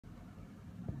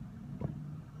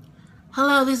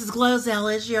Hello, this is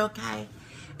GloZell. Is you okay?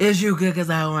 Is you good? Because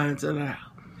I wanted to know.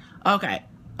 Okay.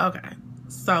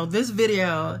 So this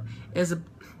video is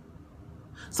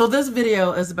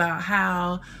about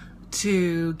how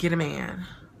to get a man.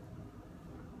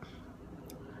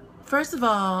 First of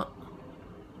all,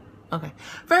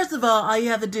 all you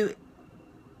have to do.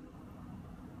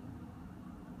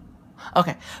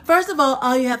 First of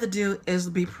all you have to do is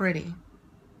be pretty.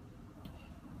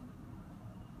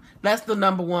 That's the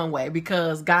 #1 way,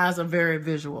 because guys are very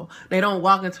visual. They don't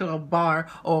walk into a bar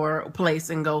or a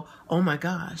place and go, oh my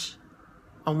gosh,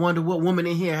 I wonder what woman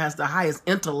in here has the highest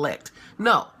intellect.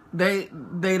 No, they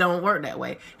don't work that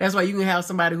way. That's why you can have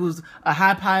somebody who's a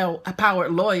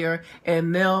high-powered lawyer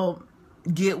and they'll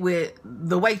get with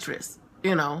the waitress,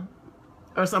 you know,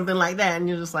 or something like that, and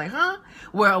you're just like, huh?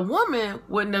 Where a woman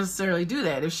wouldn't necessarily do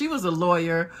that. If she was a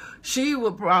lawyer, she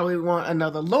would probably want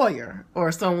another lawyer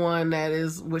or someone that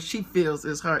is what she feels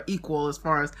is her equal as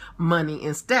far as money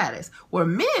and status. Where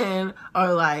men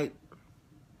are like,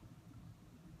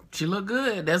 she look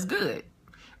good, that's good.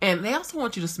 And they also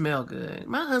want you to smell good.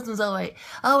 My husband's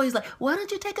always like, why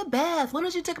don't you take a bath? Why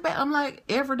don't you take a bath? I'm like,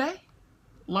 every day?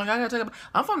 Like, I gotta take a bath.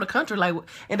 I'm from the country, like,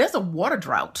 and there's a water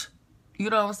drought. You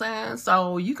know what I'm saying?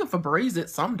 So you can Febreze it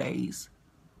some days.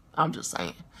 I'm just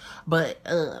saying. But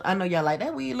I know y'all like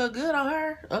that weed look good on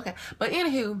her. Okay. But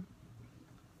anywho,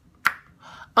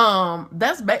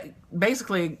 that's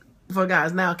basically for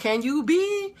guys. Now, can you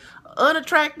be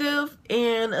unattractive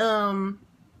and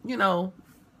you know,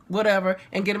 whatever,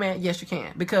 and get a man? Yes, you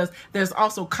can, because there's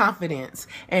also confidence,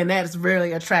 and that's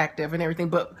really attractive and everything.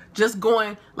 But just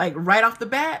going like right off the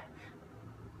bat,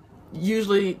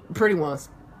 usually pretty ones.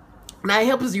 Now, it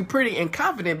helps you pretty and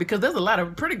confident, because there's a lot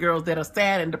of pretty girls that are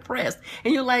sad and depressed.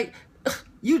 And you're like,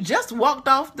 you just walked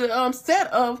off the set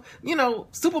of, you know,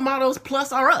 Supermodels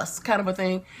Plus or Us kind of a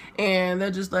thing. And they're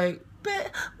just like,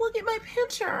 but look at my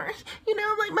picture. You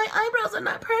know, like, my eyebrows are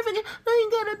not perfect. Now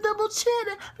you got a double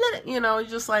chin. You know, you're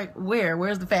just like,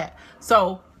 where's the fat?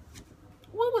 So,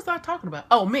 what was I talking about?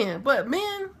 Oh, men. But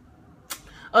men,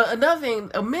 another thing,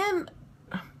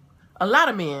 a lot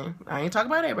of men, I ain't talking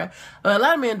about everybody, a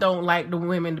lot of men don't like the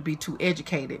women to be too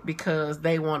educated, because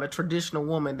they want a traditional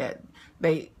woman that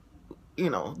they,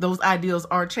 you know, those ideals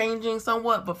are changing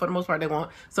somewhat, but for the most part, they want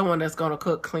someone that's going to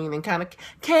cook, clean, and kind of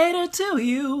cater to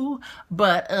you.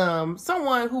 But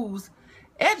someone who's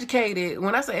educated,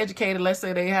 when I say educated, let's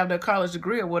say they have their college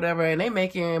degree or whatever, and they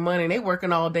making money, and they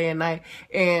working all day and night,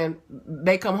 and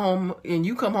they come home, and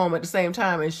you come home at the same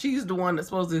time, and she's the one that's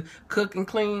supposed to cook and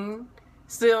clean.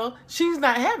 Still, she's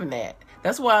not having that.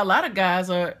 That's why a lot of guys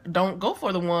don't go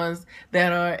for the ones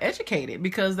that are educated,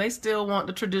 because they still want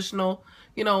the traditional,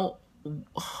 you know,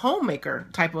 homemaker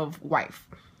type of wife,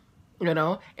 you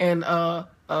know. And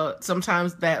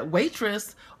sometimes that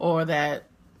waitress or that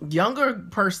younger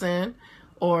person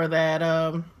or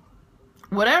that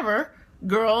whatever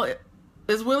girl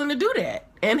is willing to do that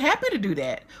and happy to do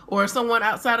that, or someone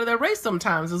outside of their race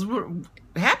sometimes is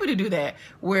happy to do that,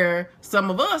 where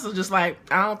some of us are just like,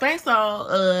 I don't think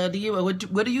so.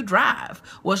 What do you drive?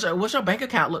 What's your bank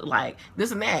account look like?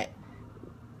 This and that.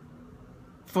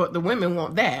 For the women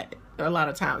want that a lot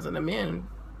of times, and the men,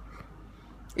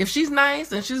 if she's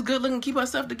nice and she's good looking, keep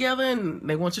herself together, and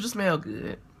they want you to smell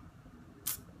good,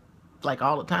 like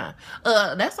all the time.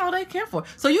 That's all they care for.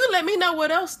 So you let me know what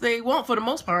else they want for the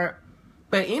most part.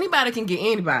 But anybody can get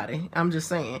anybody. I'm just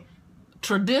saying.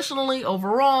 Traditionally,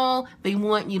 overall, they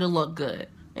want you to look good.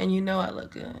 And you know I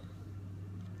look good.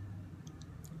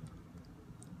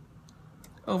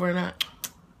 Over and out.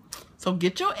 So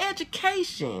get your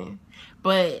education.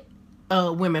 But,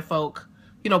 women folk,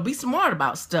 you know, be smart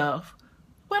about stuff.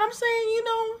 But I'm saying, you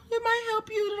know, it might help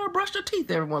you to brush your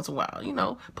teeth every once in a while. You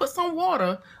know, put some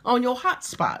water on your hot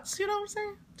spots. You know what I'm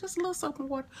saying? Just a little soap and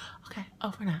water. Okay,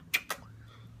 over and out.